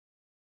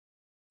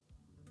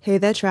Hey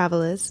there,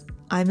 travelers.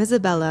 I'm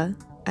Isabella,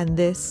 and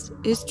this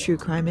is True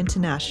Crime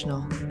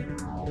International.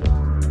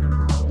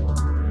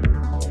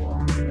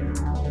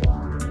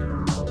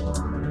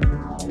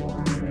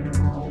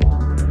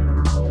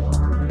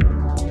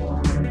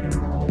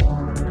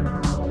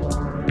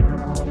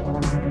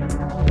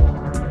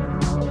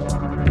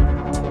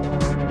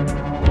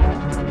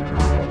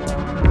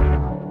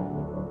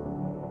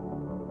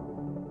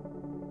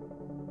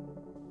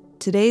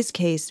 Today's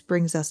case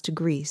brings us to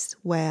Greece,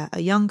 where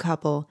a young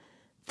couple,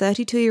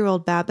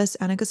 32-year-old Babis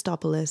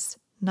Anagnostopoulos,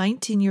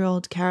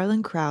 19-year-old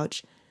Carolyn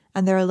Crouch,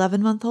 and their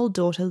 11-month-old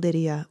daughter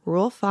Lydia were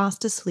all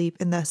fast asleep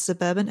in their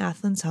suburban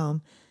Athens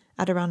home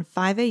at around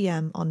 5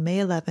 a.m. on May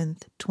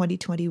 11th,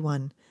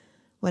 2021,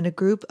 when a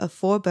group of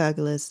 4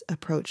 burglars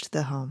approached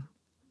their home.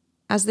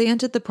 As they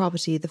entered the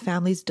property, the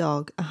family's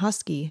dog, a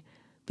husky,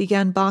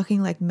 began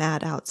barking like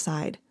mad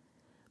outside.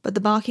 But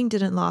the barking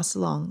didn't last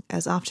long,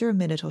 as after a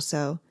minute or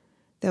so,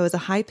 there was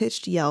a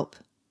high-pitched yelp,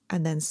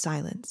 and then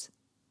silence.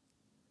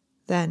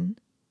 Then,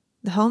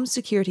 the home's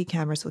security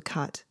cameras were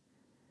cut.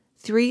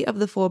 3 of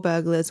the 4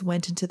 burglars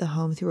went into the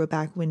home through a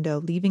back window,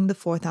 leaving the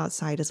 4th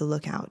outside as a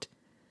lookout.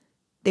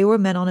 They were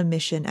men on a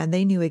mission, and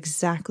they knew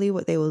exactly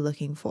what they were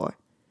looking for: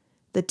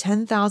 the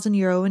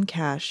 €10,000 in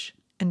cash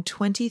and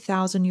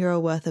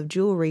 €20,000 worth of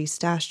jewelry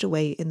stashed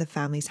away in the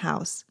family's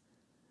house.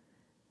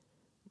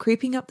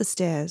 Creeping up the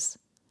stairs,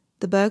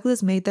 the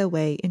burglars made their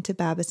way into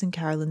Babis and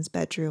Carolyn's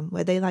bedroom,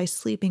 where they lie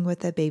sleeping with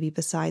their baby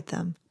beside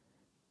them.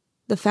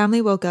 The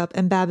family woke up,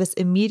 and Babis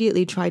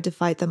immediately tried to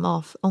fight them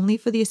off, only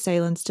for the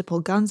assailants to pull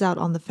guns out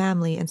on the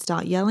family and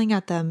start yelling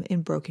at them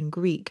in broken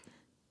Greek.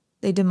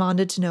 They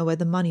demanded to know where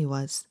the money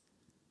was.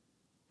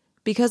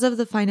 Because of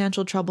the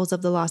financial troubles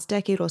of the last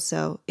decade or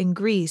so, in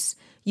Greece,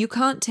 you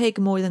can't take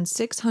more than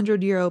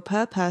 €600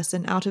 per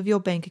person out of your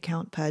bank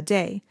account per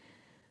day.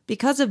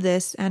 Because of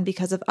this, and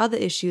because of other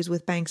issues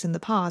with banks in the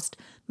past,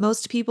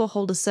 most people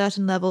hold a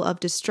certain level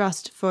of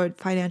distrust for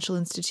financial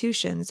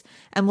institutions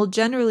and will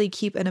generally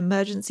keep an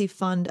emergency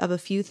fund of a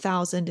few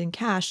thousand in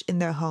cash in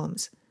their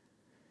homes.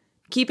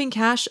 Keeping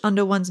cash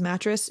under one's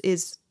mattress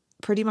is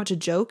pretty much a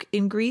joke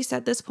in Greece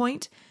at this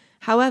point.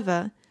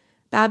 However,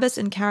 Babis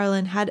and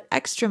Carolyn had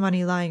extra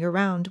money lying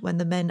around when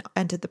the men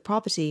entered the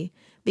property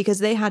because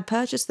they had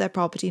purchased their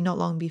property not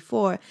long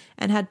before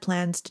and had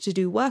plans to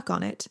do work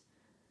on it.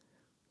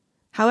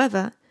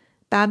 However,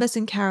 Babis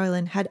and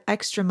Carolyn had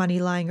extra money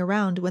lying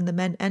around when the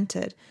men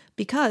entered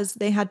because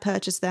they had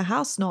purchased their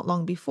house not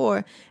long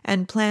before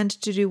and planned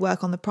to do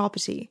work on the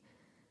property.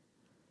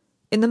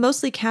 In the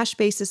mostly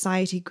cash-based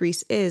society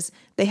Greece is,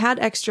 they had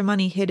extra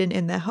money hidden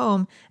in their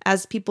home,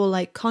 as people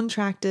like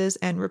contractors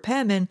and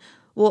repairmen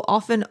will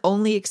often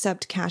only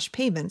accept cash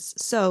payments.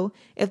 So,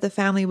 if the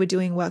family were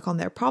doing work on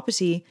their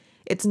property,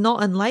 it's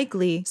not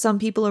unlikely some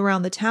people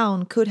around the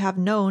town could have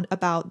known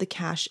about the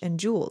cash and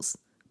jewels.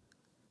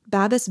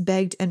 Babis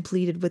begged and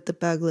pleaded with the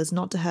burglars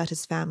not to hurt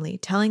his family,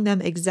 telling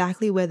them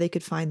exactly where they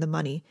could find the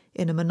money,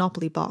 in a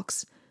Monopoly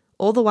box.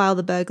 All the while,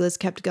 the burglars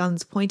kept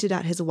guns pointed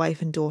at his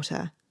wife and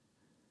daughter.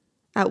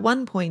 At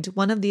one point,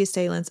 one of the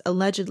assailants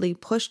allegedly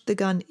pushed the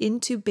gun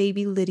into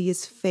baby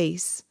Lydia's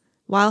face,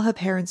 while her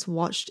parents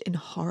watched in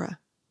horror.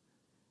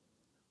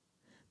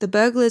 The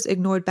burglars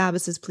ignored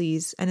Babis's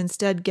pleas and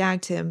instead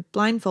gagged him,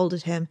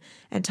 blindfolded him,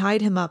 and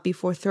tied him up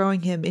before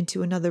throwing him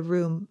into another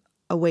room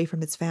away from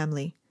his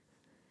family.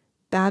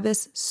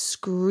 Babis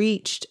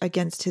screeched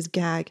against his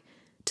gag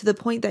to the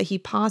point that he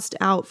passed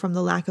out from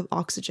the lack of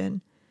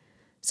oxygen,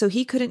 so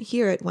he couldn't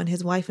hear it when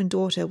his wife and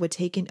daughter were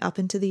taken up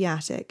into the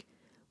attic,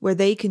 where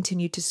they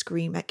continued to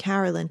scream at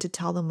Carolyn to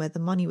tell them where the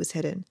money was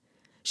hidden.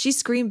 She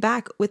screamed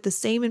back with the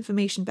same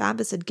information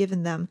Babis had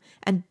given them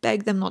and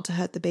begged them not to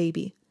hurt the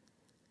baby.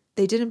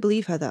 They didn't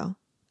believe her, though.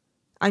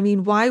 I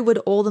mean, why would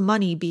all the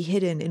money be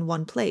hidden in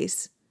one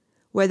place?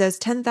 Where there's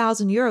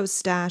 €10,000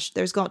 stashed,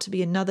 there's got to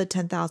be another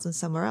 10,000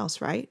 somewhere else,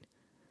 right?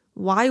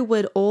 Why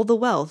would all the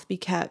wealth be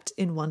kept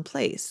in one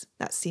place?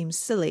 That seems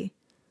silly.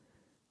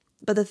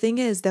 But the thing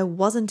is, there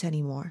wasn't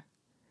any more.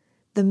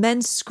 The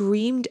men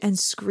screamed and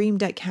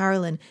screamed at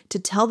Carolyn to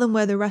tell them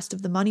where the rest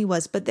of the money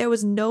was, but there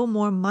was no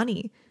more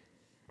money.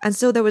 And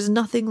so there was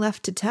nothing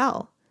left to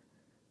tell.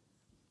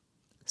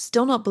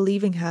 Still not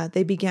believing her,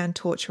 they began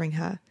torturing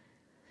her.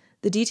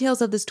 The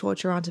details of this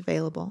torture aren't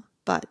available,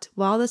 but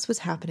while this was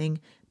happening,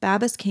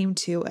 Babis came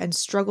to and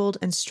struggled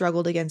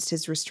against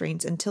his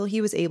restraints until he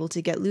was able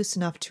to get loose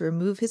enough to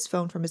remove his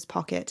phone from his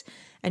pocket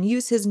and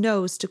use his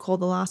nose to call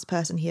the last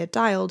person he had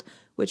dialed,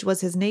 which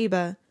was his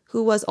neighbor,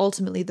 who was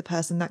ultimately the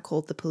person that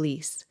called the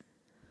police.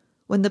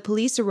 When the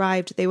police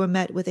arrived, they were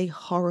met with a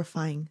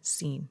horrifying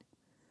scene.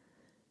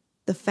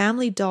 The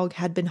family dog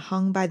had been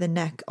hung by the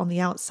neck on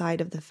the outside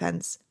of the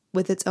fence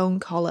with its own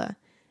collar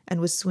and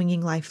was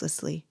swinging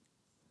lifelessly.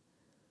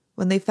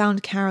 When they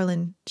found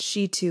Carolyn,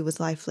 she too was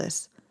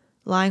lifeless,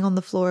 lying on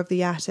the floor of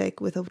the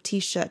attic with a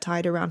t-shirt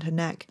tied around her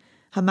neck,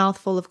 her mouth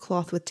full of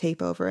cloth with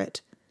tape over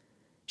it.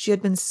 She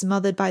had been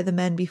smothered by the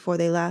men before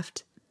they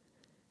left.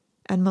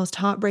 And most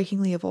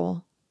heartbreakingly of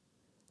all,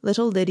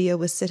 little Lydia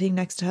was sitting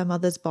next to her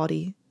mother's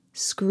body,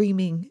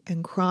 screaming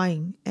and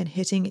crying and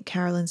hitting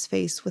Carolyn's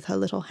face with her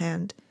little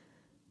hand,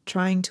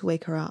 trying to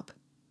wake her up.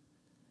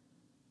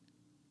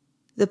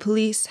 The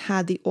police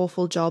had the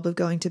awful job of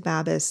going to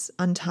Babis,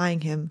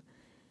 untying him,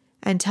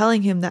 and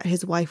telling him that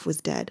his wife was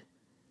dead.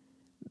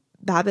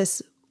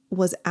 Babis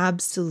was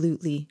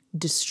absolutely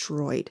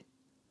destroyed.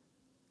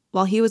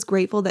 While he was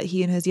grateful that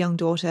he and his young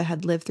daughter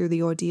had lived through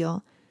the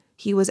ordeal,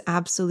 he was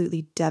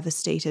absolutely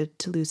devastated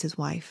to lose his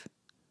wife.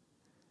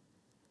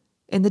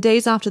 In the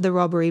days after the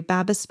robbery,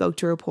 Babis spoke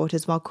to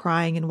reporters while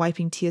crying and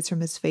wiping tears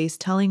from his face,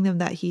 telling them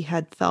that he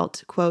had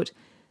felt, quote,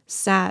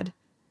 sad,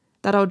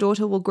 that our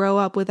daughter will grow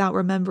up without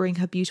remembering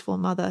her beautiful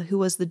mother, who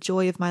was the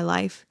joy of my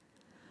life.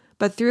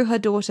 But through her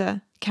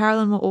daughter,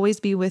 Carolyn will always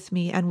be with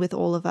me and with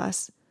all of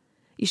us.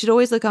 You should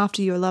always look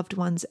after your loved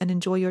ones and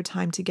enjoy your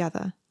time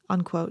together,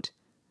 unquote.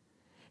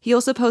 He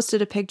also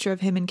posted a picture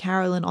of him and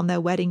Carolyn on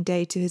their wedding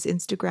day to his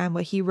Instagram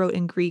where he wrote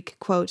in Greek,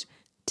 quote,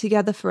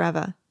 together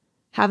forever.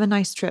 Have a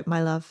nice trip,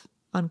 my love,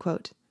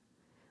 unquote.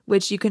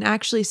 Which you can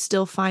actually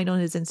still find on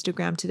his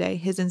Instagram today.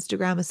 His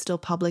Instagram is still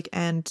public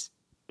and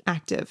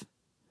active.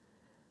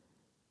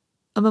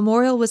 A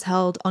memorial was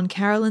held on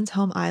Carolyn's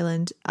home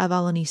island,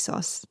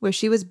 Avalonissos, where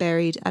she was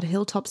buried at a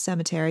hilltop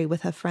cemetery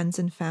with her friends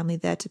and family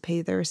there to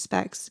pay their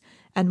respects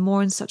and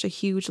mourn such a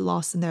huge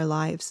loss in their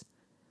lives.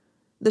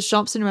 The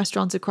shops and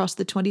restaurants across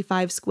the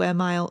 25 square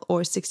mile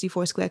or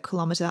 64 square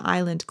kilometer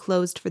island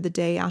closed for the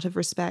day out of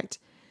respect.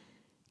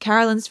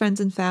 Carolyn's friends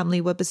and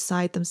family were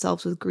beside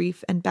themselves with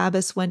grief, and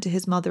Babis went to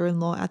his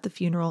mother-in-law at the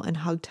funeral and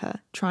hugged her,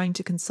 trying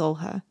to console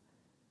her.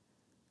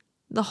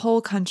 The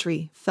whole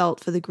country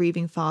felt for the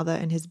grieving father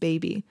and his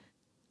baby,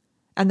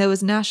 and there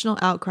was national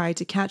outcry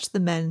to catch the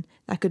men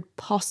that could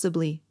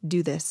possibly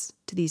do this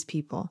to these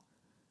people.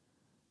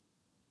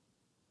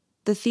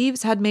 The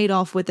thieves had made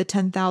off with the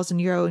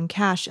 €10,000 in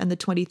cash and the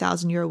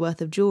 €20,000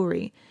 worth of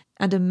jewelry,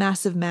 and a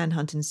massive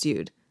manhunt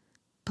ensued.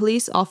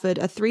 Police offered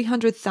a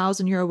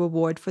 €300,000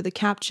 reward for the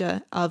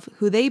capture of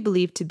who they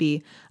believed to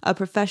be a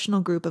professional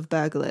group of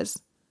burglars.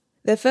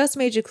 Their first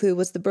major clue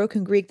was the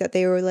broken Greek that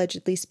they were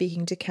allegedly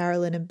speaking to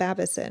Carolyn and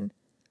Babis in.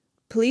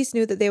 Police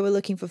knew that they were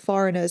looking for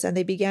foreigners, and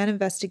they began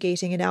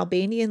investigating an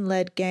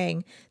Albanian-led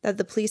gang that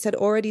the police had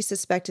already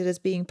suspected as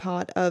being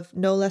part of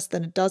no less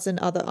than a dozen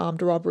other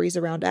armed robberies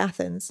around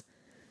Athens.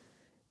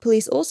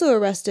 Police also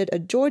arrested a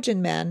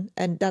Georgian man,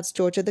 and that's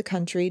Georgia the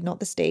country, not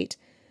the state,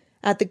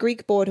 at the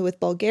Greek border with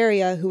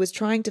Bulgaria, who was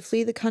trying to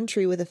flee the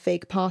country with a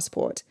fake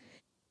passport.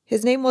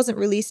 His name wasn't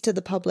released to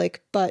the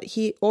public, but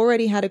he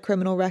already had a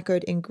criminal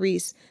record in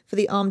Greece for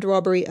the armed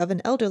robbery of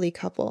an elderly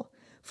couple,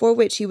 for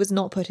which he was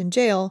not put in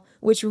jail,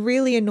 which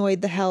really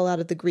annoyed the hell out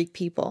of the Greek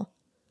people.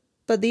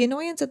 But the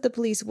annoyance at the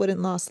police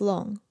wouldn't last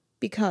long,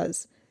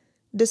 because,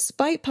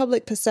 despite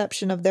public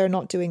perception of their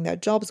not doing their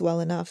jobs well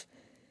enough,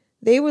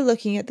 they were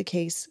looking at the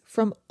case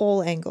from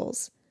all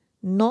angles,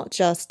 not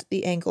just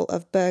the angle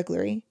of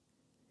burglary.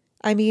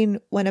 I mean,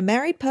 when a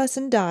married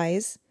person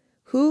dies,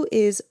 who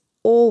is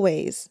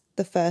always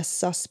the first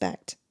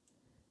suspect?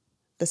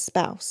 The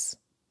spouse.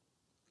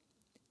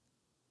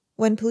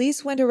 When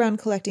police went around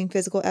collecting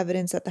physical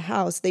evidence at the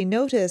house, they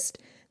noticed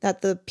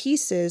that the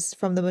pieces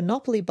from the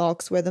Monopoly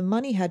box where the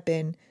money had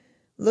been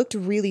looked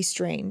really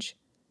strange.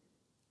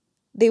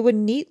 They were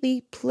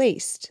neatly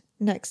placed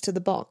next to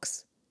the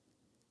box.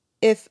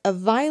 If a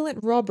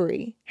violent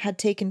robbery had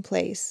taken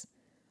place,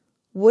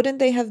 wouldn't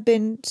they have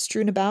been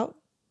strewn about?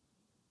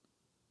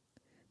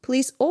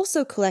 Police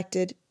also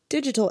collected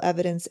digital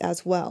evidence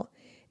as well,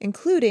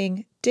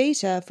 including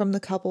data from the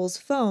couple's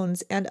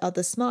phones and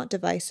other smart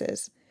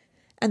devices.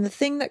 And the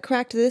thing that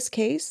cracked this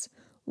case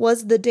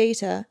was the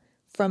data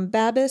from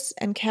Babis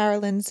and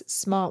Carolyn's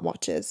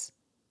smartwatches.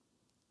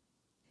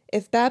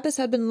 If Babis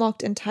had been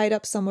locked and tied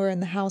up somewhere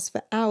in the house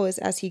for hours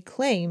as he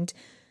claimed,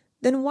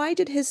 then why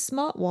did his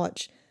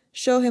smartwatch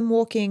show him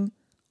walking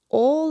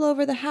all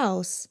over the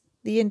house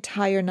the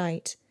entire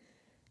night?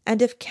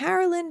 And if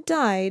Carolyn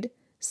died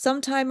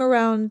sometime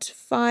around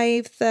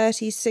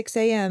 5:30, 6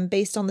 a.m.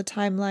 based on the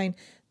timeline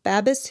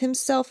Babis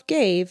himself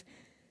gave,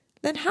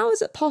 then how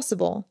is it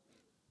possible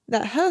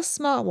that her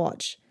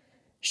smartwatch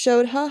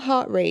showed her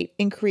heart rate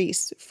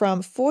increase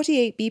from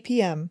 48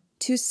 BPM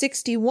to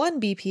 61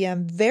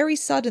 BPM very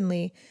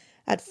suddenly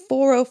at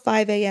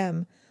 4:05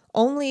 a.m.,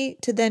 only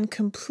to then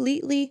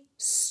completely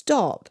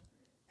stop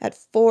at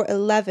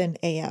 4:11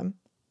 a.m.?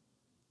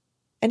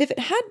 And if it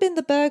had been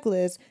the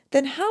burglars,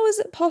 then how is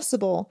it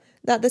possible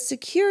that the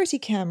security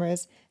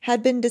cameras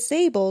had been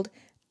disabled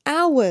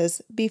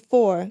hours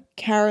before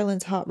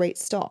Carolyn's heart rate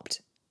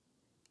stopped?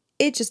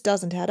 It just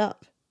doesn't add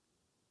up.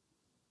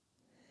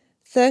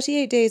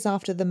 38 days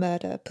after the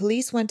murder,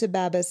 police went to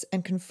Babis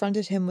and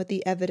confronted him with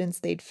the evidence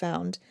they'd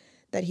found,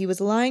 that he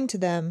was lying to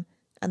them,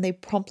 and they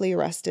promptly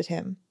arrested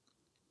him.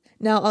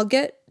 Now, I'll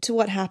get to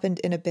what happened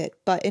in a bit,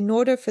 but in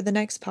order for the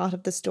next part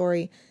of the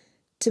story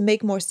to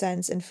make more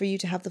sense and for you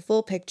to have the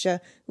full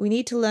picture, we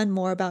need to learn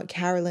more about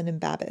Carolyn and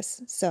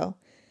Babis. So,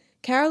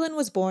 Carolyn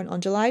was born on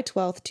July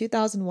 12,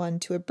 2001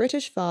 to a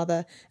British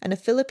father and a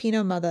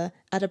Filipino mother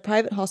at a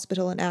private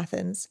hospital in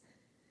Athens.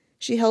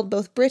 She held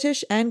both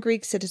British and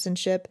Greek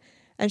citizenship,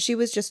 and she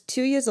was just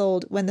 2 years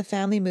old when the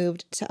family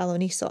moved to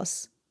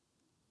Alonissos.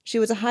 She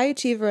was a high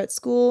achiever at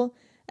school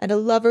and a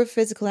lover of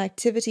physical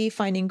activity,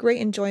 finding great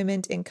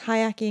enjoyment in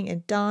kayaking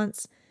and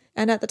dance,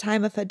 and at the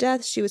time of her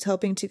death, she was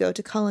hoping to go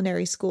to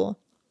culinary school.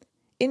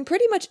 In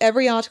pretty much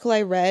every article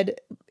I read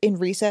in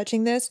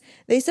researching this,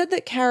 they said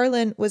that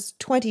Carolyn was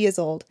 20 years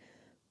old,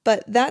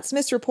 but that's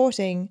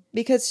misreporting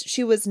because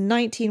she was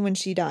 19 when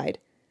she died.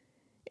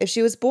 If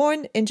she was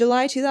born in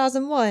July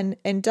 2001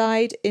 and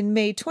died in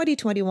May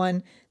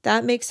 2021,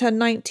 that makes her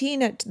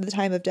 19 at the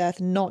time of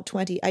death, not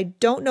 20. I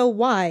don't know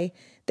why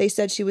they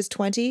said she was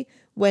 20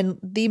 when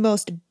the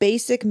most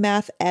basic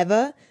math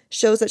ever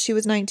shows that she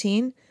was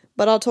 19,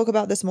 but I'll talk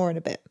about this more in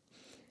a bit.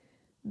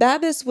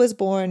 Babis was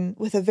born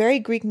with a very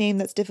Greek name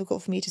that's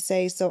difficult for me to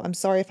say, so I'm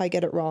sorry if I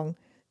get it wrong.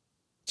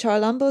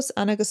 Charalambos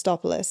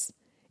Anagnostopoulos,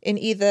 in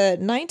either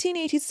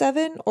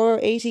 1987 or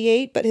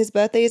 88, but his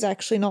birthday is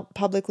actually not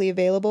publicly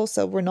available,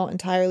 so we're not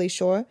entirely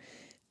sure.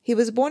 He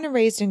was born and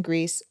raised in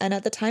Greece, and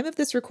at the time of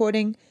this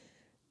recording,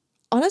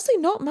 honestly,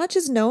 not much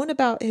is known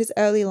about his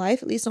early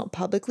life, at least not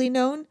publicly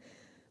known,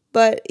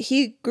 but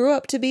he grew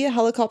up to be a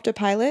helicopter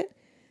pilot,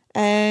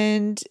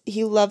 and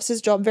he loves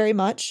his job very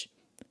much.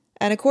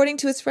 And according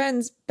to his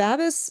friends,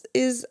 Babis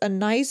is a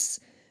nice,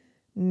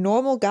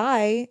 normal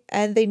guy,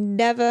 and they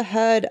never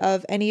heard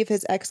of any of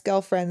his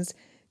ex-girlfriends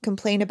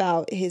complain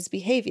about his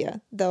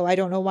behavior, though I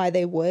don't know why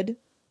they would.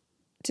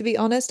 To be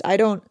honest, I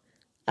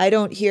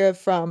don't hear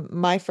from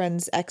my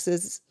friends'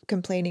 exes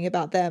complaining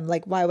about them.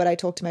 Like, why would I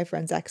talk to my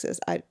friends' exes?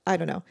 I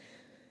don't know.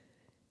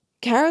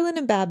 Carolyn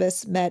and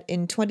Babis met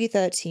in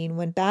 2013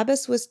 when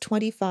Babis was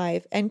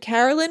 25 and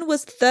Carolyn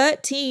was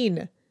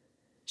 13.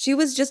 She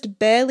was just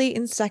barely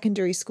in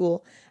secondary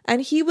school,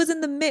 and he was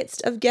in the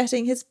midst of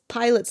getting his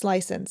pilot's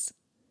license.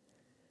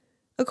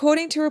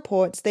 According to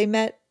reports, they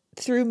met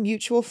through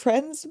mutual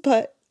friends,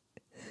 but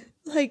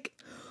like,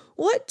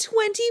 what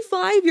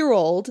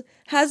 25-year-old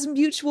has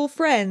mutual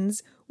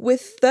friends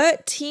with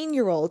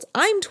 13-year-olds?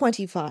 I'm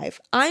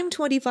 25. I'm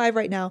 25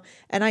 right now,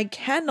 and I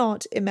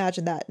cannot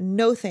imagine that.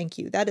 No, thank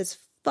you. That is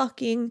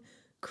fucking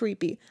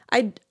creepy.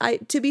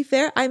 To be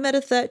fair, I met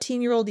a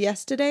 13-year-old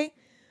yesterday,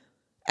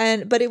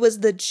 but it was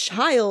the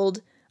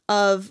child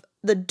of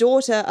the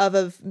daughter of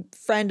a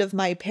friend of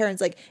my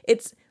parents. Like,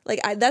 it's like,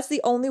 that's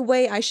the only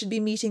way I should be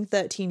meeting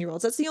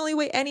 13-year-olds. That's the only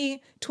way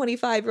any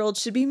 25-year-old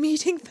should be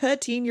meeting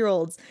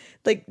 13-year-olds.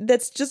 Like,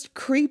 that's just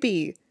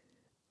creepy.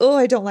 Oh,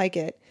 I don't like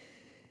it.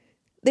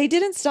 They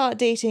didn't start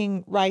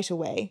dating right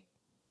away,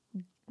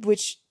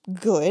 which,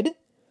 good.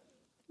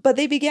 But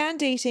they began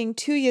dating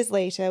 2 years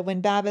later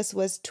when Babis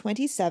was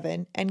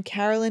 27 and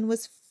Carolyn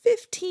was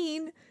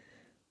 15.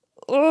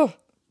 Ugh.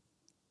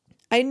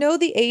 I know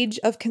the age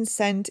of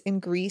consent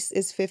in Greece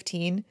is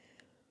 15,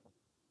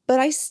 but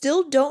I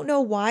still don't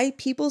know why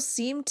people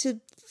seem to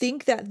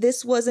think that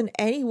this was in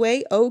any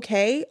way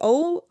okay.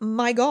 Oh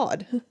my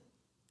God.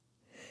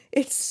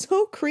 It's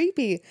so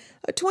creepy.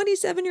 A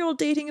 27-year-old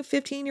dating a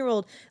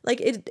 15-year-old.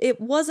 Like, it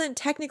wasn't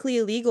technically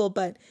illegal,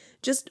 but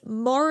just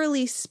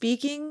morally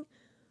speaking,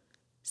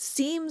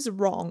 seems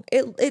wrong.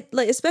 It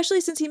like,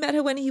 especially since he met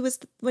her when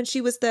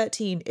she was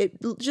 13. It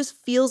just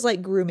feels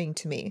like grooming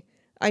to me.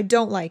 I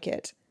don't like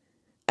it.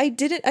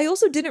 I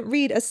also didn't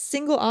read a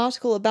single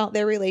article about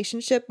their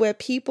relationship where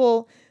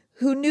people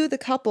who knew the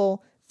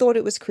couple thought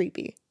it was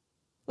creepy.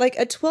 Like,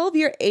 a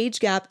 12-year age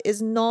gap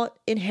is not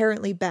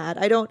inherently bad.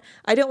 I don't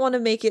want to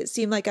make it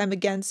seem like I'm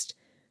against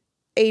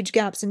age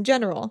gaps in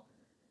general.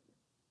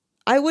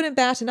 I wouldn't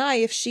bat an eye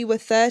if she were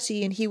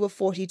 30 and he were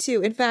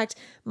 42. In fact,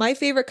 my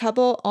favorite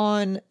couple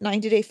on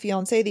 90 Day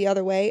Fiancé, The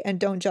Other Way, and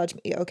don't judge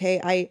me,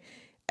 okay?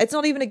 It's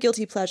not even a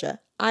guilty pleasure.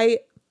 I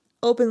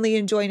openly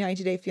enjoy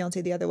 90 Day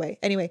Fiancé The Other Way.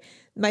 Anyway,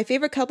 my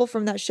favorite couple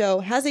from that show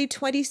has a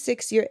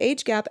 26-year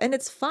age gap, and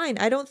it's fine.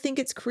 I don't think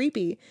it's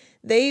creepy.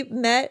 They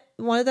met,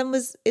 one of them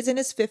is in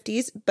his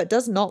 50s, but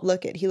does not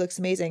look it. He looks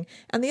amazing.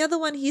 And the other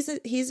one, he's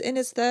in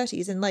his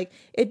 30s, and like,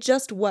 it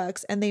just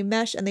works, and they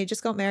mesh, and they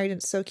just got married, and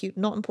it's so cute.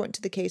 Not important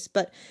to the case,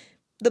 but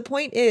the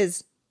point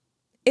is,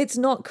 it's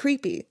not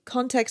creepy.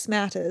 Context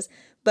matters.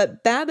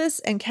 But Babis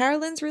and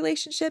Carolyn's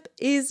relationship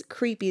is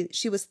creepy.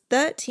 She was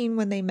 13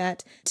 when they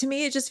met. To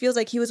me, it just feels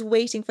like he was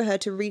waiting for her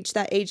to reach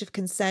that age of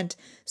consent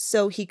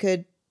so he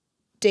could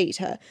date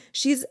her.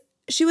 She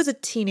was a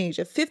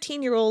teenager.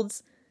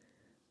 15-year-olds,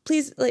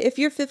 please, like, if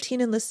you're 15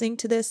 and listening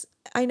to this,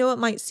 I know it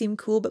might seem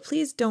cool, but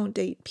please don't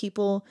date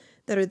people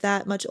that are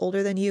that much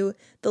older than you.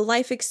 The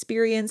life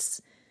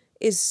experience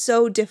is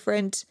so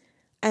different.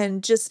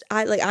 And just,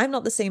 I'm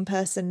not the same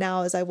person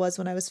now as I was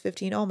when I was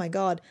 15. Oh my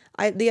God.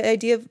 The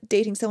idea of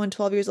dating someone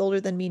 12 years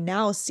older than me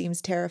now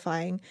seems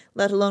terrifying,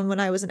 let alone when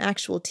I was an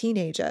actual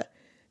teenager.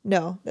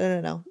 No.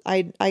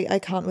 I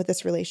can't with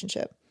this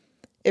relationship.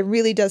 It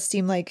really does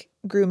seem like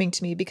grooming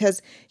to me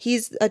because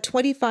he's a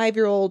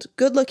 25-year-old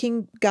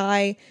good-looking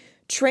guy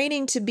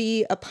training to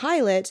be a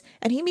pilot,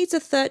 and he meets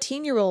a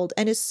 13-year-old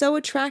and is so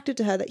attracted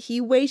to her that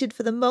he waited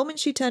for the moment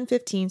she turned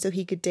 15 so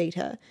he could date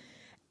her.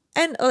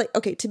 And,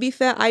 okay, to be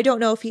fair, I don't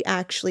know if he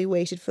actually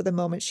waited for the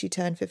moment she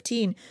turned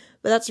 15,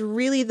 but that's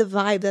really the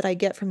vibe that I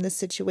get from this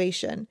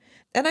situation.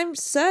 And I'm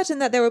certain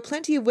that there were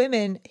plenty of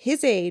women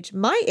his age,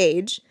 my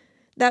age,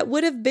 that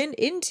would have been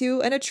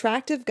into an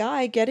attractive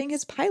guy getting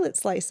his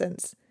pilot's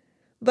license.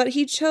 But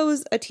he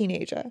chose a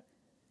teenager.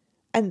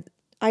 And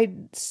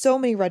so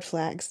many red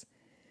flags.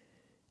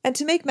 And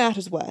to make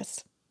matters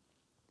worse,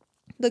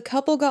 the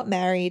couple got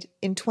married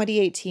in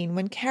 2018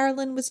 when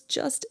Carolyn was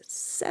just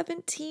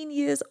 17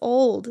 years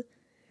old.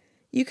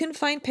 You can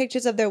find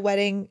pictures of their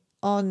wedding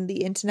on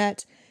the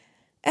internet,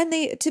 and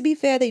to be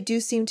fair, they do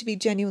seem to be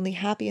genuinely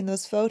happy in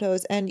those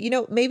photos, and,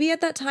 maybe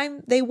at that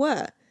time they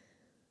were.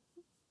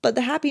 But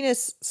the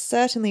happiness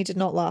certainly did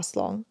not last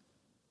long.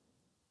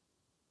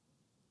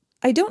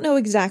 I don't know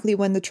exactly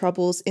when the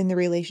troubles in the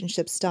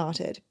relationship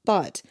started,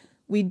 but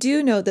we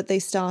do know that they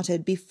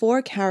started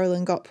before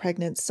Carolyn got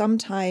pregnant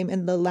sometime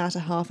in the latter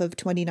half of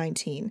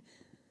 2019.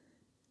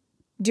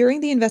 During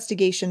the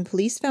investigation,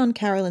 police found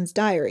Carolyn's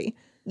diary,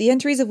 the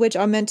entries of which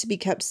are meant to be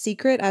kept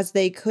secret as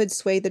they could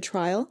sway the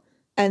trial,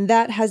 and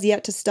that has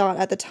yet to start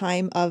at the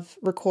time of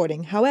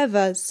recording.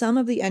 However, some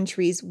of the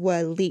entries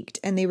were leaked,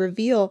 and they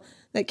reveal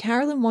that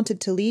Carolyn wanted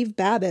to leave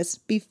Babis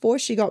before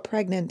she got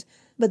pregnant,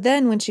 but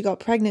then when she got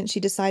pregnant, she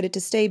decided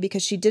to stay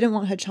because she didn't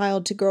want her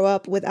child to grow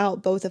up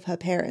without both of her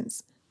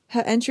parents.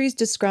 Her entries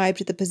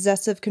described the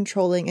possessive,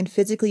 controlling, and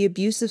physically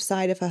abusive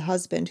side of her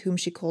husband, whom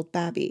she called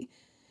Babby.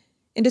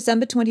 In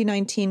December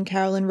 2019,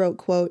 Carolyn wrote,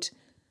 quote,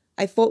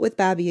 "I fought with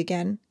Babby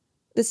again.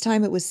 This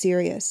time it was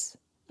serious.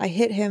 I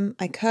hit him,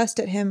 I cursed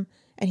at him,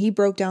 and he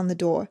broke down the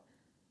door.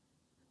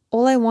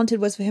 All I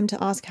wanted was for him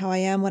to ask how I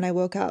am when I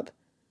woke up.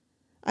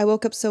 I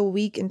woke up so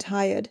weak and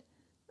tired.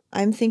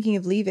 I'm thinking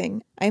of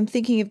leaving. I'm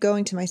thinking of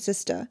going to my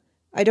sister.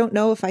 I don't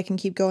know if I can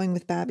keep going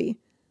with Babby.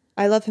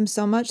 I love him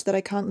so much that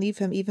I can't leave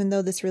him even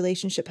though this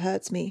relationship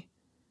hurts me."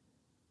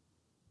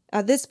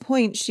 At this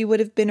point, she would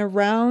have been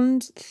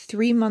around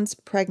 3 months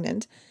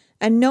pregnant,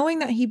 and knowing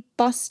that he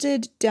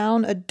busted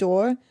down a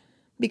door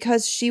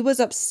because she was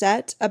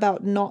upset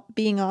about not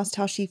being asked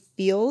how she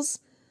feels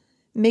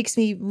makes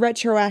me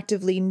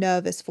retroactively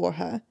nervous for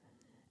her.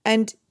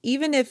 And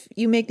even if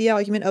you make the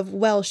argument of,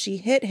 well, she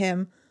hit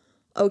him,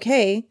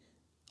 okay,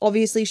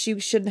 obviously she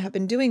shouldn't have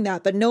been doing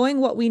that, but knowing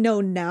what we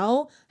know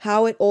now,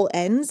 how it all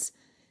ends,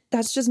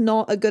 that's just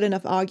not a good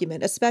enough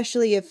argument,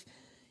 especially if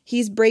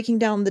he's breaking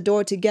down the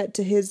door to get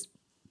to his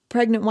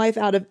pregnant wife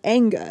out of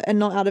anger and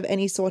not out of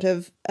any sort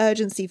of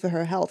urgency for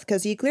her health,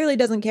 because he clearly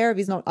doesn't care if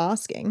he's not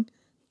asking.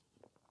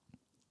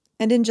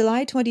 And in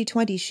July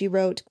 2020, she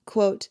wrote,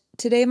 quote,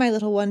 "Today my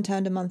little one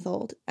turned a month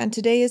old, and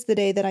today is the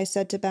day that I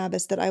said to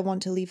Babis that I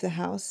want to leave the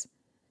house.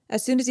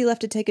 As soon as he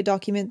left to take a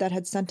document that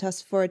had sent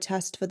us for a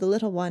test for the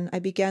little one, I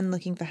began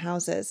looking for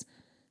houses.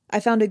 I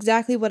found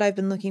exactly what I've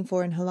been looking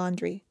for in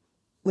Halandri,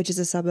 which is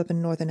a suburb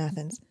in northern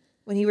Athens.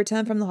 When he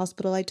returned from the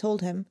hospital, I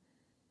told him.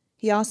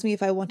 He asked me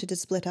if I wanted to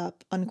split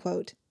up,"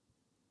 unquote.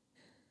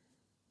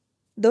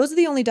 Those are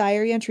the only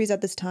diary entries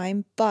at this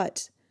time,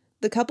 but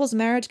the couple's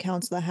marriage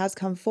counselor has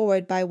come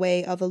forward by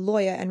way of a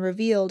lawyer and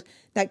revealed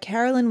that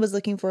Carolyn was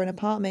looking for an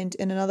apartment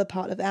in another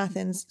part of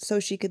Athens so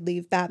she could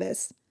leave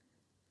Babis,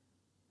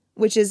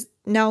 which is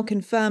now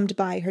confirmed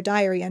by her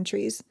diary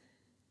entries.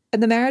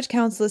 And the marriage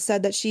counselor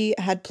said that she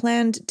had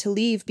planned to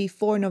leave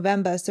before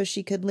November so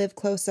she could live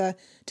closer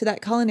to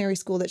that culinary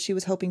school that she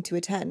was hoping to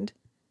attend.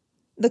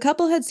 The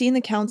couple had seen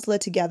the counselor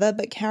together,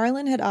 but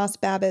Carolyn had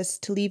asked Babis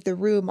to leave the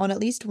room on at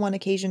least one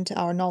occasion to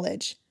our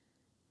knowledge.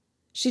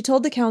 She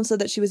told the counselor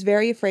that she was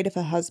very afraid of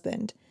her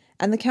husband,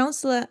 and the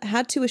counselor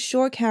had to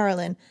assure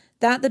Carolyn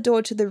that the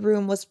door to the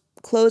room was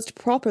closed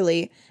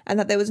properly and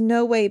that there was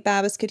no way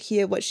Babis could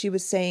hear what she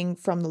was saying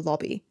from the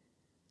lobby.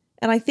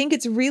 And I think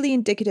it's really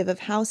indicative of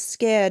how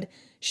scared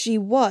she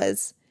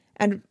was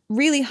and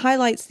really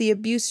highlights the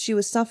abuse she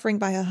was suffering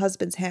by her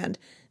husband's hand,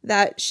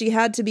 that she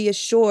had to be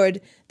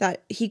assured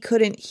that he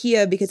couldn't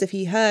hear because if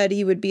he heard,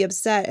 he would be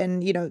upset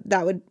and,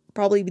 that would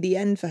probably be the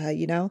end for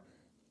her.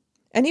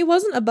 And he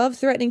wasn't above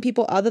threatening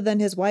people other than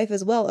his wife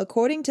as well.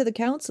 According to the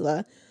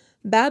counselor,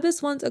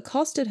 Babis once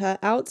accosted her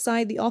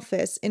outside the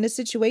office in a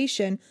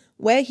situation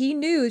where he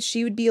knew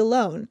she would be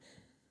alone.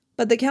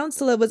 But the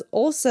counselor was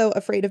also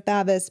afraid of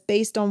Babis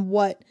based on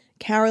what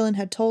Carolyn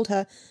had told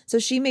her, so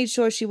she made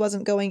sure she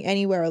wasn't going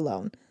anywhere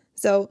alone.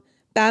 So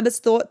Babis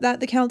thought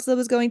that the counselor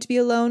was going to be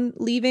alone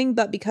leaving,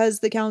 but because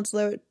the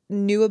counselor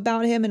knew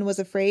about him and was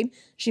afraid,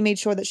 she made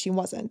sure that she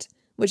wasn't,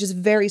 which is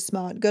very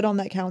smart. Good on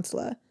that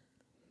counselor.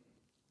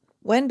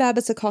 When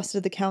Babis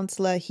accosted the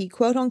counselor, he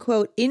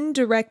quote-unquote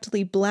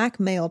indirectly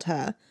blackmailed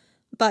her,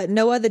 but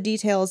no other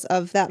details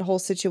of that whole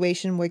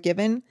situation were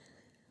given.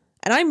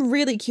 And I'm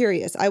really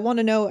curious. I want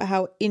to know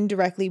how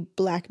indirectly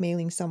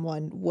blackmailing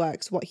someone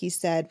works, what he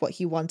said, what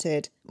he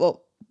wanted.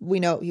 Well, we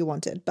know what he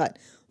wanted, but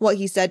what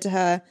he said to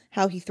her,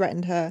 how he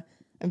threatened her.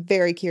 I'm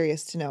very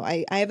curious to know.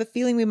 I have a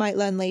feeling we might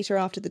learn later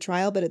after the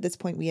trial, but at this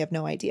point we have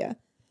no idea.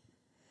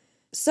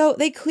 So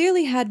they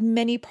clearly had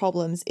many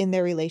problems in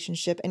their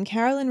relationship, and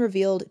Carolyn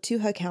revealed to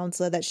her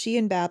counselor that she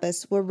and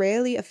Babis were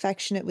rarely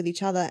affectionate with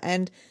each other,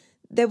 and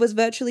there was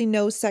virtually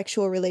no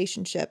sexual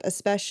relationship,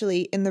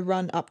 especially in the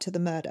run up to the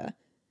murder.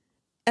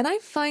 And I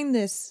find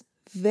this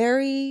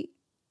very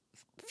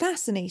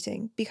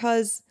fascinating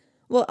because,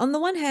 well, on the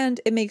one hand,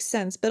 it makes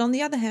sense, but on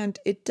the other hand,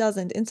 it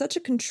doesn't. In such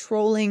a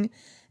controlling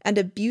and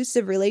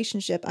abusive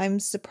relationship, I'm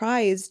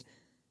surprised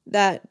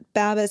that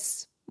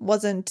Babis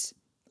wasn't,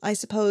 I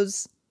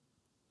suppose,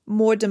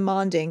 more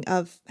demanding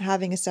of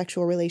having a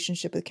sexual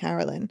relationship with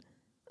Carolyn.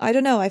 I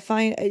don't know. I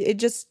find it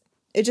just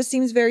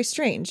seems very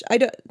strange.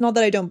 Not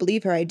that I don't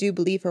believe her. I do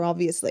believe her,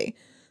 obviously.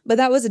 But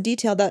that was a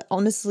detail that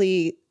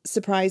honestly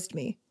surprised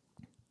me.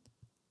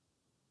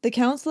 The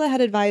counselor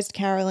had advised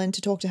Carolyn to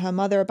talk to her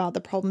mother about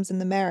the problems in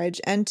the marriage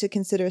and to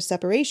consider a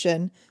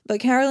separation, but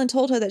Carolyn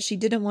told her that she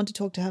didn't want to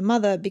talk to her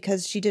mother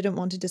because she didn't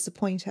want to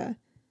disappoint her.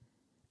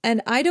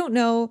 And I don't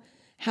know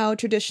how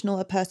traditional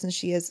a person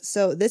she is,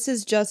 so this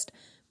is just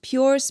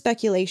pure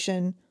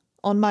speculation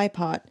on my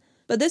part,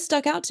 but this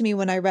stuck out to me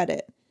when I read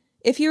it.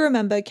 If you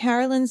remember,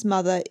 Carolyn's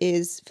mother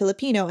is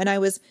Filipino, and I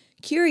was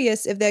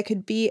curious if there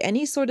could be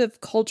any sort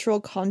of cultural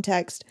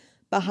context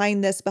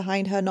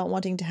behind her not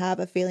wanting to have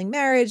a failing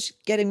marriage,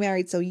 getting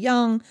married so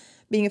young,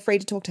 being afraid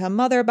to talk to her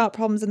mother about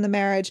problems in the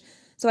marriage.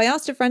 So I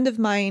asked a friend of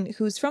mine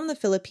who's from the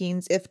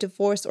Philippines if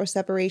divorce or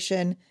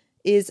separation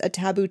is a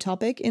taboo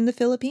topic in the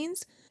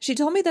Philippines. She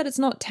told me that it's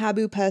not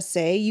taboo per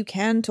se. You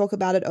can talk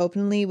about it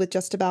openly with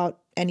just about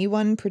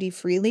anyone pretty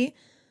freely,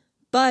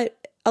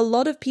 but a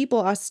lot of people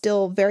are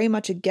still very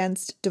much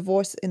against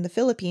divorce in the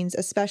Philippines,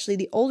 especially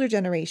the older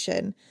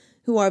generation,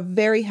 who are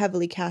very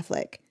heavily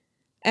Catholic.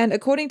 And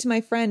according to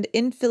my friend,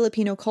 in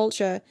Filipino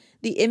culture,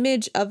 the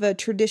image of a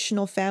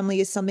traditional family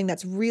is something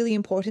that's really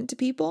important to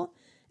people,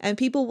 and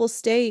people will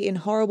stay in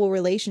horrible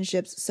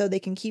relationships so they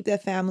can keep their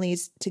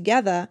families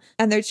together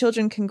and their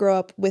children can grow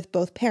up with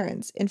both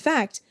parents. In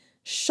fact,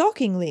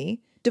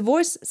 shockingly,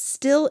 divorce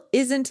still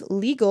isn't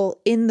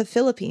legal in the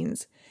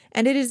Philippines,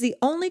 and it is the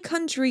only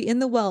country in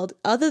the world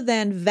other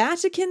than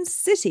Vatican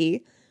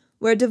City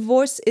where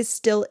divorce is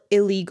still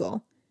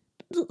illegal.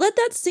 Let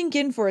that sink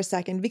in for a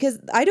second, because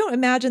I don't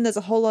imagine there's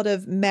a whole lot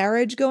of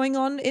marriage going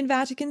on in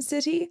Vatican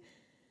City.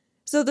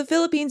 So the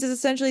Philippines is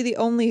essentially the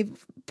only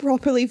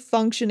properly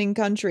functioning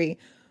country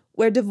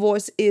where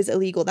divorce is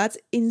illegal. That's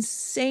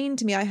insane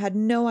to me. I had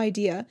no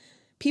idea.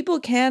 People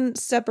can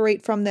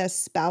separate from their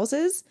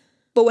spouses,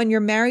 but when you're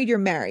married, you're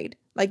married.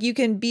 Like, you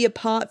can be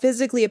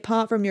physically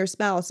apart from your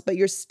spouse, but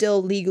you're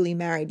still legally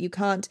married. You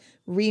can't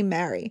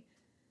remarry.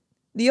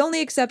 The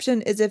only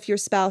exception is if your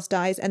spouse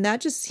dies, and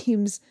that just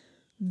seems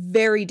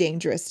very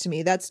dangerous to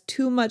me. That's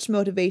too much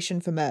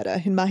motivation for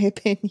murder, in my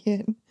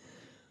opinion.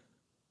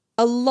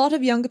 A lot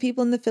of younger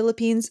people in the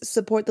Philippines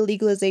support the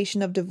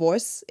legalization of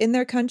divorce in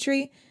their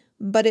country,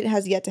 but it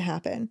has yet to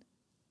happen.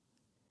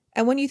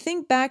 And when you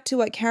think back to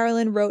what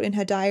Carolyn wrote in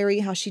her diary,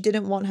 how she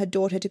didn't want her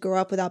daughter to grow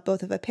up without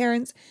both of her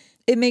parents,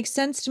 it makes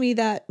sense to me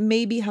that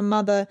maybe her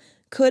mother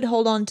could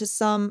hold on to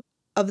some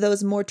of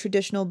those more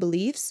traditional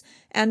beliefs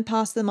and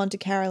pass them on to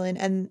Carolyn,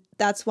 and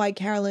that's why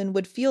Carolyn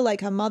would feel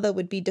like her mother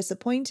would be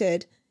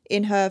disappointed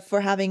in her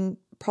for having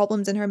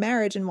problems in her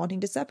marriage and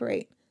wanting to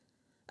separate.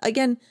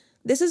 Again,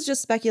 this is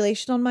just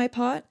speculation on my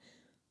part,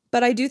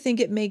 but I do think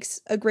it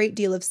makes a great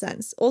deal of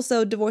sense.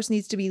 Also, divorce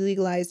needs to be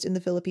legalized in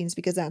the Philippines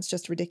because that's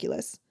just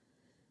ridiculous.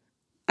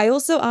 I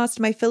also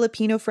asked my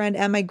Filipino friend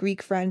and my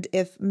Greek friend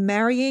if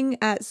marrying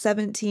at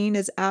 17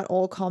 is at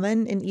all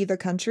common in either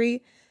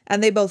country,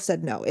 and they both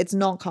said no, it's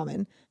not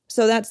common.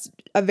 So that's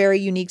a very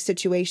unique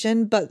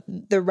situation, but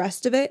the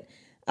rest of it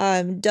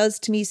does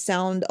to me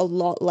sound a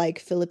lot like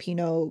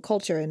Filipino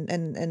culture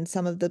and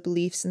some of the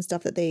beliefs and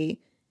stuff that they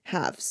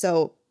have.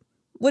 So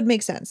would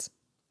make sense.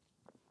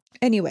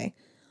 Anyway,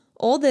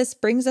 all this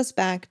brings us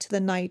back to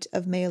the night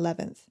of May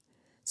 11th.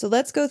 So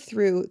let's go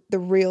through the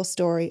real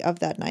story of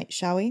that night,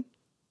 shall we?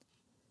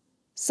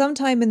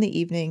 Sometime in the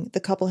evening, the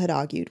couple had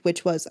argued,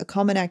 which was a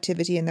common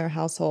activity in their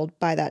household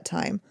by that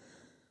time.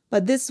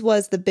 But this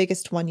was the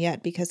biggest one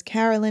yet because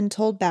Carolyn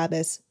told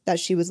Babis that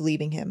she was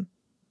leaving him.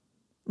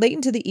 Late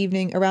into the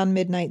evening, around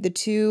midnight, the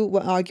two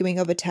were arguing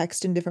over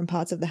text in different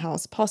parts of the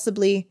house,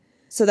 possibly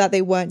so that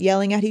they weren't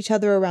yelling at each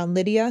other around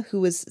Lydia,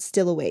 who was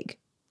still awake.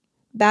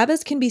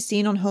 Babis can be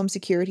seen on home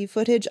security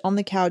footage on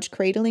the couch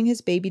cradling his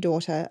baby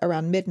daughter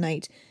around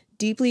midnight,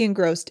 deeply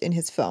engrossed in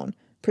his phone,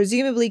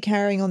 presumably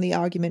carrying on the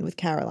argument with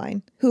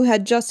Caroline, who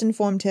had just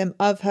informed him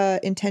of her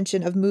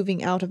intention of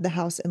moving out of the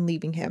house and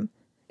leaving him.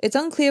 It's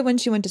unclear when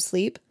she went to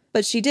sleep,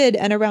 but she did,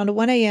 and around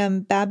 1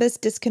 a.m., Babis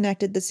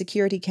disconnected the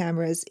security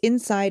cameras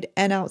inside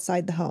and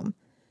outside the home.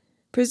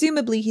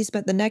 Presumably, he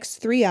spent the next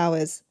 3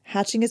 hours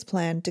hatching his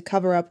plan to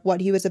cover up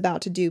what he was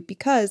about to do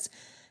because,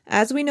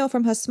 as we know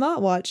from her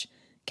smartwatch,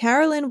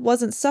 Carolyn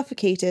wasn't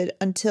suffocated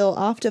until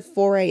after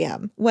 4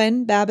 a.m.,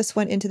 when Babis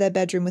went into their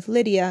bedroom with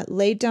Lydia,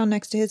 laid down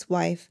next to his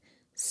wife,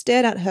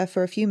 stared at her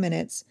for a few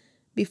minutes,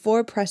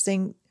 before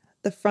pressing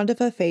the front of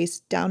her face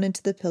down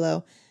into the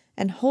pillow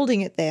and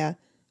holding it there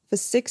for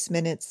 6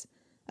 minutes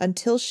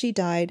until she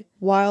died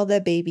while their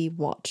baby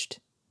watched.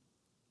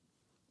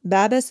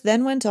 Babis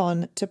then went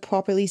on to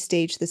properly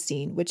stage the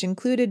scene, which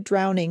included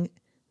drowning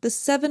the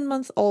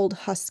 7-month-old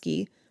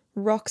husky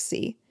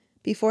Roxy,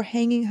 before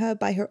hanging her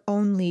by her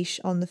own leash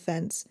on the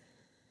fence,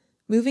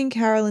 moving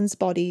Carolyn's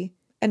body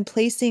and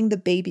placing the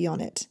baby on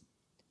it,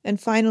 and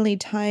finally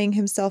tying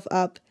himself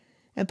up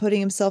and putting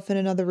himself in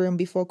another room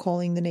before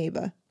calling the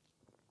neighbor.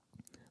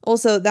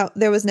 Also, that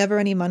there was never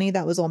any money.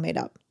 That was all made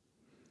up.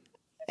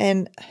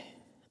 And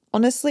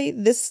honestly,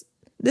 this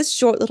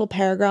short little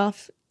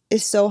paragraph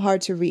is so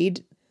hard to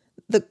read.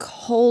 The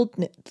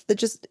coldness,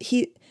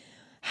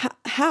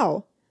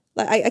 how?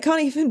 Like, I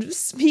can't even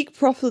speak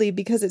properly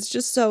because it's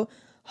just so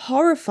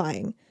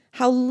horrifying.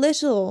 How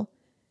little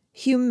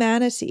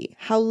humanity,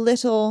 how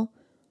little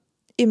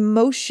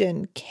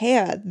emotion,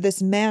 care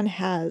this man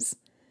has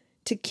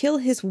to kill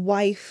his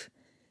wife,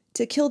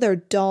 to kill their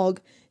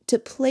dog, to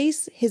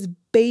place his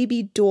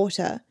baby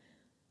daughter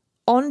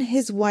on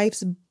his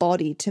wife's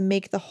body to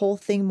make the whole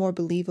thing more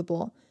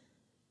believable.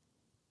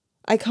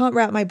 I can't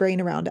wrap my brain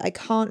around it. I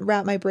can't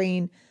wrap my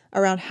brain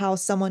around how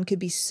someone could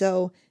be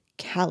so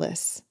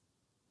callous.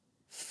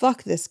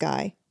 Fuck this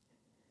guy.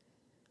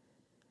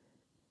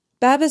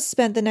 Babis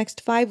spent the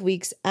next 5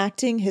 weeks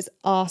acting his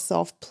ass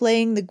off,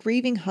 playing the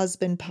grieving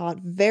husband part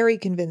very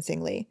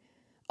convincingly.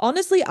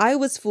 Honestly, I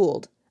was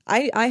fooled.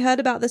 I heard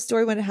about this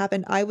story when it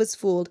happened. I was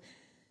fooled.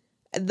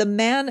 The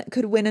man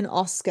could win an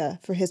Oscar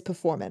for his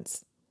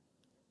performance.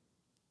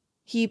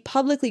 He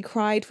publicly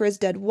cried for his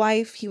dead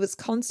wife. He was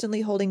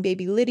constantly holding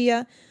baby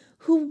Lydia,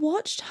 who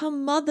watched her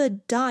mother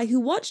die, who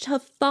watched her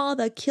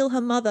father kill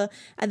her mother,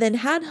 and then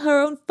had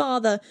her own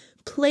father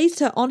place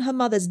her on her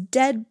mother's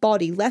dead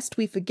body, lest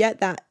we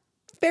forget that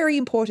very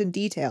important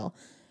detail.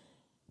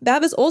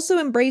 Babis also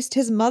embraced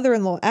his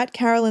mother-in-law at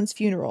Carolyn's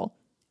funeral,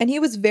 and he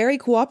was very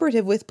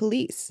cooperative with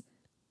police.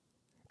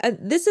 And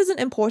this isn't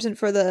important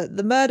for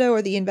the murder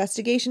or the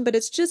investigation, but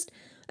it's just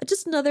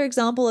another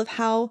example of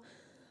how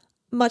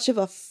much of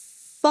a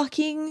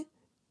fucking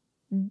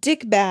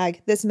dickbag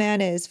this man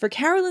is. For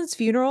Carolyn's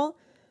funeral,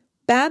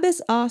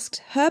 Babis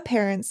asked her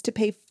parents to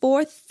pay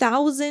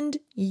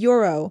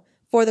 €4,000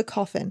 for the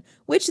coffin,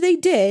 which they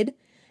did,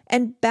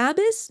 and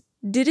Babis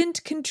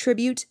didn't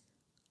contribute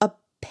a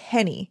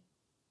penny.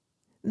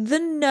 The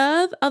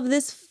nerve of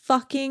this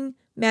fucking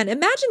man.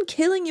 Imagine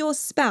killing your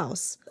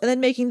spouse and then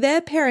making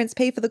their parents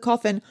pay for the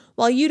coffin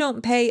while you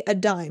don't pay a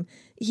dime.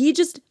 He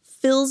just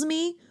fills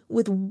me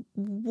with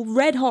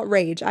red hot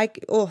rage.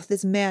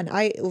 This man.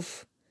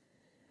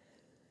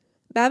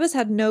 Babis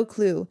had no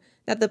clue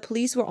that the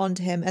police were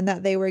onto him and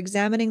that they were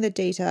examining the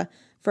data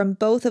from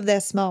both of their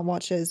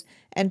smartwatches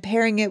and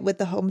pairing it with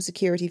the home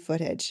security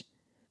footage.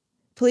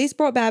 Police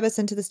brought Babis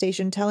into the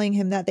station, telling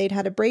him that they'd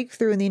had a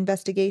breakthrough in the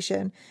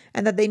investigation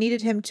and that they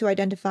needed him to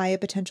identify a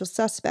potential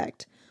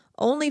suspect,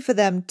 only for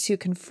them to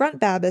confront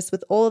Babis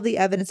with all of the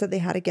evidence that they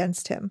had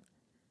against him.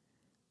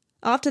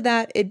 After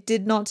that, it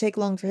did not take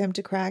long for him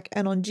to crack,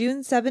 and on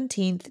June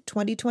 17th,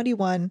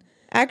 2021,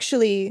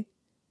 actually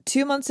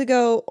 2 months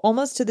ago,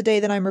 almost to the day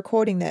that I'm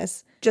recording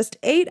this, just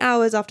 8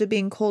 hours after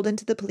being called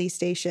into the police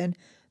station,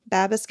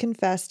 Babis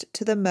confessed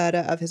to the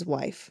murder of his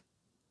wife.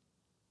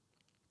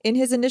 In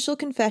his initial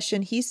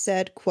confession, he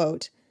said,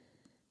 quote,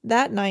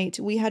 "That night,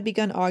 we had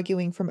begun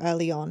arguing from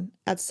early on.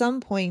 At some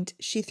point,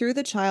 she threw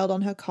the child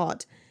on her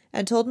cot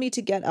and told me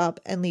to get up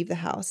and leave the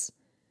house.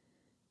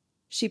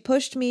 She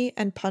pushed me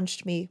and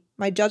punched me.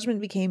 My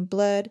judgment became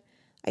blurred.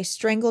 I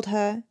strangled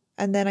her,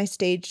 and then I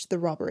staged the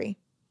robbery."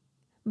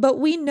 But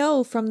we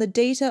know from the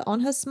data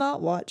on her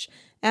smartwatch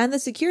and the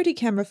security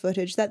camera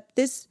footage that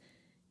this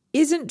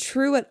isn't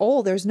true at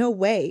all. There's no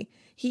way.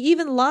 He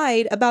even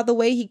lied about the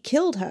way he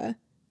killed her.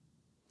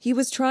 He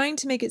was trying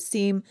to make it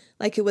seem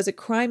like it was a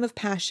crime of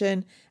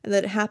passion and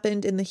that it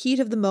happened in the heat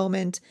of the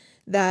moment,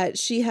 that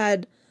she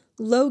had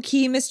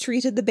low-key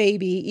mistreated the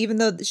baby, even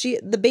though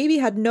the baby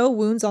had no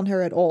wounds on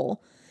her at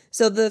all.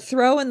 So the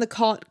throw in the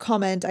cot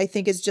comment, I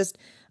think, is just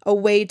a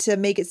way to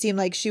make it seem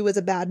like she was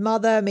a bad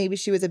mother. Maybe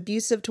she was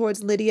abusive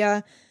towards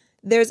Lydia.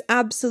 There's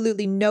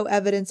absolutely no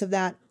evidence of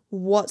that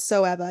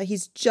whatsoever.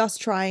 He's just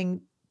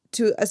trying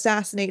to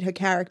assassinate her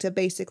character,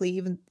 basically,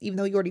 even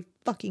though he already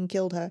fucking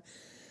killed her.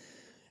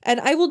 And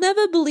I will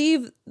never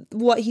believe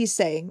what he's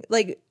saying.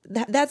 Like,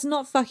 that's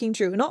not fucking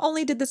true. Not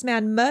only did this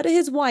man murder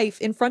his wife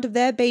in front of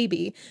their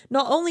baby,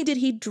 not only did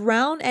he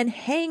drown and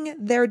hang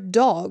their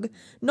dog,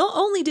 not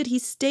only did he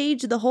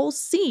stage the whole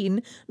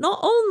scene, not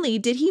only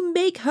did he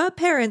make her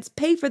parents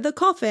pay for the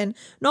coffin,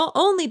 not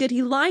only did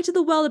he lie to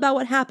the world about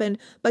what happened,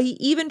 but he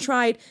even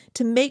tried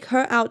to make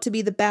her out to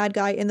be the bad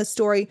guy in the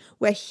story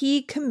where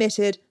he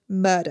committed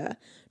murder.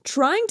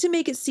 Trying to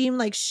make it seem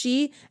like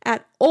she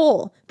at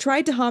all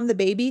tried to harm the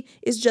baby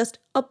is just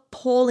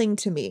appalling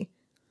to me.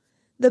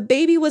 The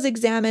baby was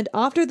examined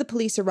after the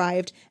police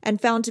arrived and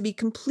found to be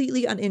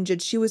completely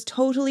uninjured. She was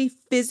totally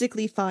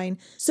physically fine.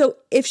 So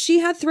if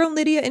she had thrown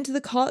Lydia into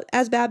the cot,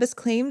 as Babis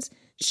claims,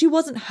 she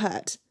wasn't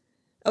hurt.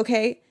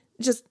 Okay?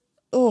 Just,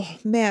 oh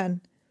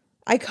man.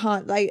 I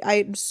can't.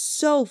 I'm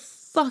so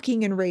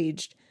fucking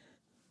enraged.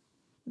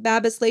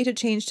 Babis later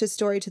changed his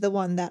story to the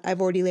one that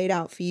I've already laid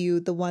out for you,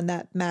 the one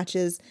that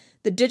matches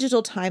the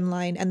digital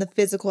timeline and the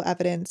physical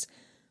evidence.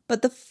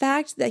 But the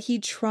fact that he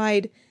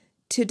tried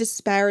to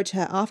disparage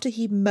her after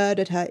he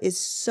murdered her is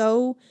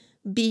so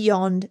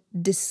beyond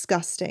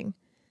disgusting.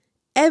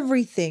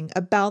 Everything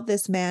about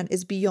this man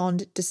is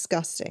beyond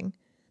disgusting.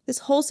 This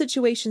whole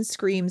situation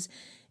screams,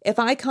 if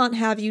I can't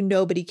have you,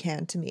 nobody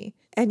can to me.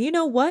 And you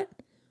know what?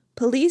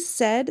 Police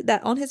said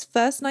that on his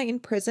first night in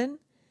prison,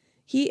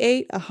 he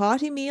ate a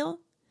hearty meal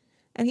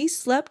and he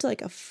slept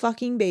like a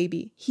fucking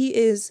baby. He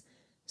is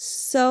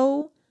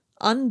so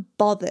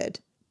unbothered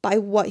by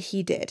what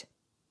he did.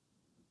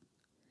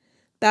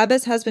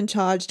 Babis has been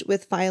charged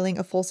with filing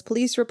a false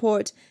police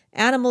report,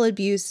 animal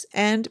abuse,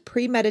 and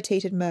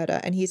premeditated murder,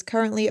 and he's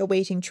currently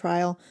awaiting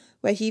trial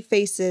where he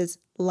faces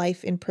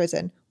life in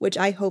prison, which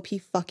I hope he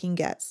fucking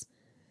gets.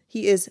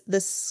 He is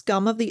the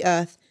scum of the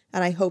earth,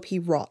 and I hope he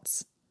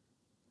rots.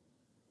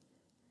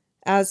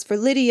 As for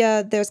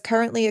Lydia, there's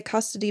currently a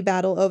custody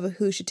battle over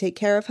who should take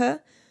care of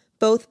her.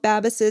 Both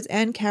Babis's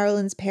and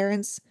Carolyn's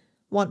parents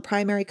want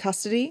primary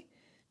custody,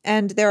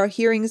 and there are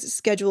hearings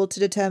scheduled to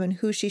determine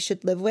who she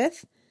should live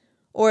with,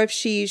 or if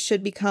she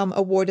should become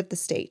a ward of the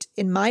state.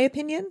 In my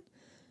opinion,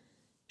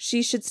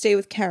 she should stay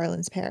with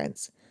Carolyn's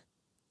parents.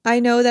 I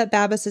know that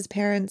Babis's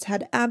parents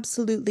had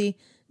absolutely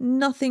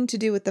nothing to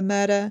do with the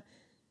murder.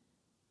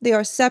 They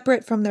are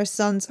separate from their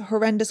son's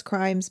horrendous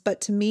crimes, but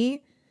to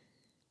me,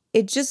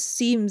 it just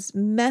seems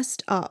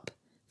messed up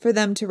for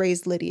them to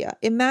raise Lydia.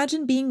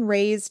 Imagine being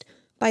raised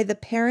by the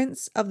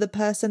parents of the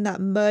person that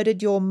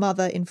murdered your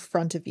mother in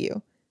front of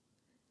you.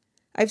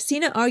 I've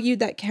seen it argued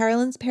that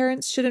Carolyn's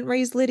parents shouldn't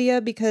raise Lydia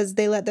because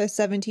they let their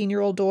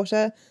 17-year-old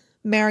daughter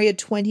marry a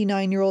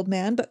 29-year-old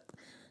man, but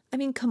I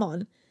mean, come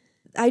on.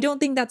 I don't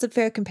think that's a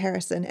fair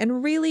comparison.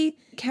 And really,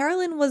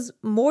 Carolyn was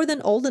more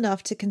than old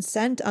enough to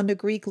consent under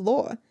Greek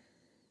law.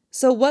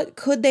 So what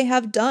could they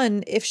have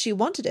done if she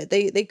wanted it?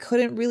 They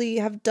couldn't really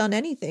have done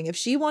anything. If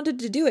she wanted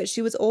to do it,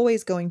 she was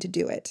always going to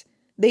do it.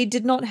 They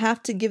did not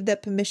have to give their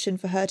permission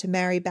for her to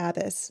marry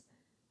Babis.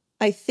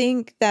 I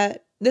think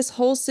that this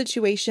whole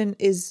situation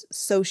is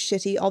so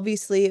shitty.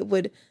 Obviously, it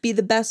would be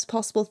the best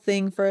possible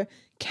thing for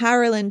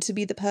Carolyn to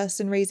be the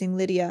person raising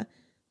Lydia.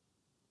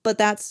 But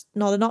that's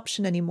not an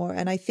option anymore.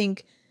 And I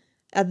think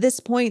at this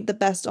point, the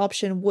best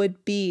option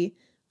would be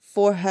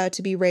for her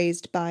to be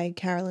raised by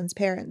Carolyn's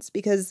parents.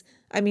 Because,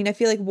 I mean, I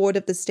feel like ward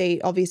of the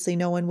state, obviously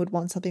no one would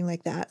want something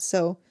like that.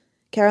 So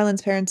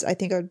Carolyn's parents, I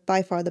think, are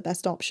by far the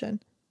best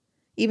option.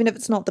 Even if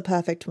it's not the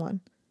perfect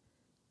one.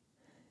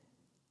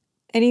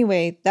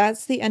 Anyway,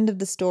 that's the end of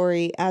the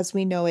story as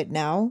we know it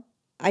now.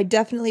 I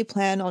definitely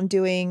plan on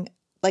doing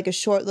like a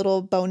short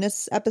little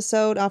bonus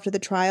episode after the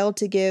trial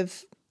to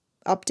give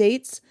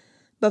updates.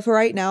 But for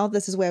right now,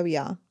 this is where we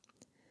are.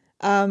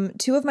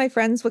 2 of my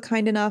friends were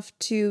kind enough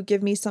to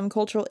give me some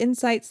cultural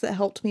insights that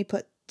helped me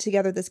put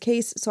together this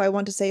case. So I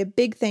want to say a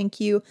big thank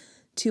you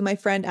to my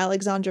friend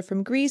Alexandra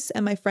from Greece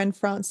and my friend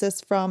Francis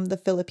from the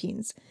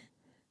Philippines.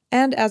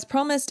 And as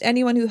promised,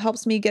 anyone who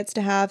helps me gets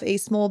to have a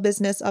small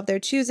business of their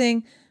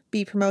choosing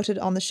be promoted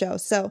on the show.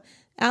 So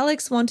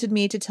Alex wanted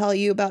me to tell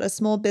you about a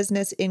small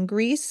business in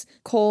Greece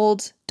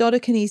called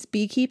Dodokanis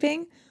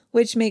Beekeeping,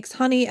 which makes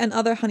honey and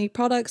other honey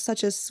products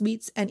such as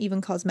sweets and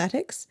even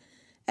cosmetics.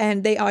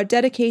 And they are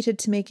dedicated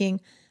to making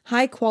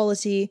high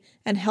quality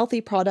and healthy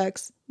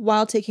products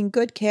while taking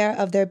good care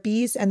of their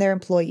bees and their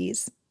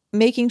employees,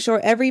 making sure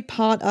every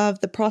part of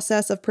the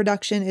process of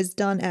production is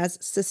done as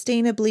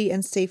sustainably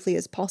and safely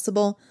as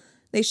possible.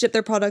 They ship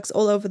their products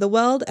all over the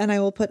world, and I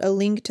will put a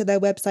link to their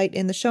website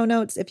in the show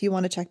notes if you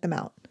want to check them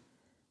out.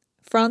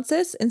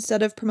 Francis,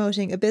 instead of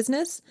promoting a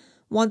business,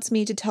 wants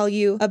me to tell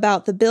you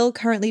about the bill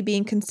currently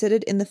being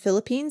considered in the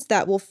Philippines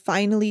that will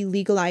finally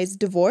legalize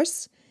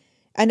divorce.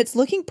 And it's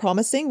looking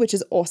promising, which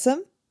is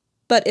awesome.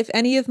 But if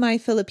any of my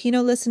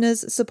Filipino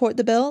listeners support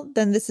the bill,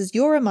 then this is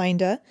your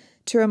reminder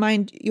to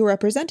remind your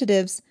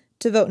representatives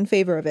to vote in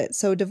favor of it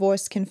so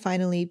divorce can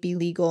finally be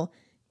legal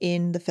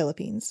in the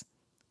Philippines.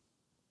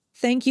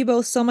 Thank you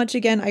both so much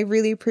again. I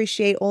really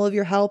appreciate all of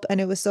your help,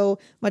 and it was so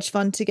much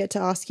fun to get to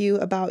ask you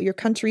about your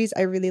countries.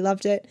 I really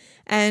loved it.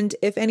 And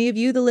if any of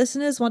you, the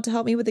listeners, want to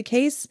help me with the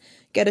case,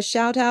 get a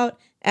shout out,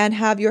 and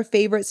have your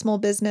favorite small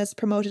business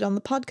promoted on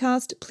the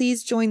podcast,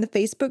 please join the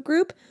Facebook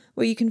group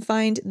where you can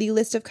find the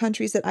list of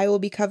countries that I will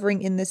be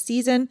covering in this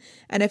season.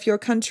 And if your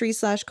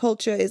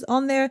country/culture is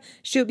on there,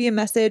 shoot me a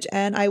message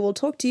and I will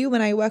talk to you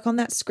when I work on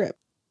that script.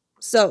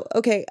 So,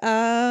 okay,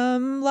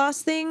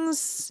 last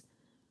things.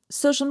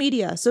 Social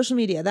media,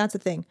 that's a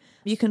thing.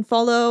 You can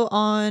follow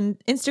on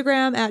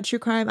Instagram at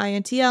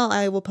TrueCrimeINTL.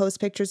 I will post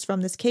pictures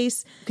from this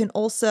case. You can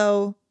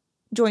also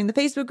join the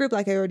Facebook group.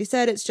 Like I already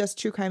said, it's just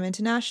True Crime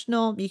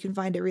International. You can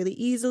find it really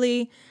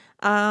easily.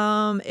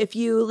 If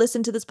you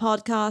listen to this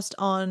podcast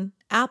on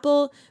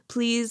Apple,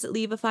 please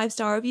leave a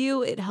 5-star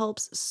review. It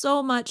helps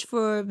so much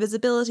for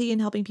visibility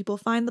and helping people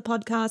find the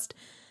podcast.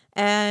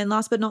 And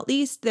last but not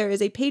least, there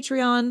is a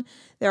Patreon.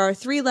 There are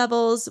 3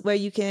 levels where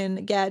you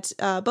can get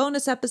a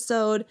bonus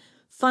episode,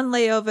 fun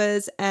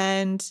layovers,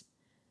 and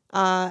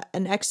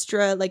an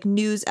extra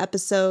news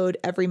episode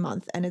every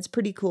month. And it's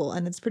pretty cool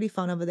and it's pretty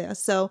fun over there.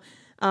 So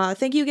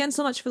thank you again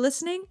so much for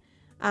listening.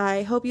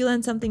 I hope you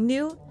learned something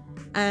new.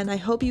 and I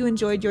hope you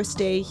enjoyed your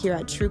stay here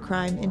at True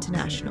Crime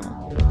International.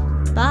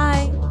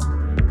 Bye!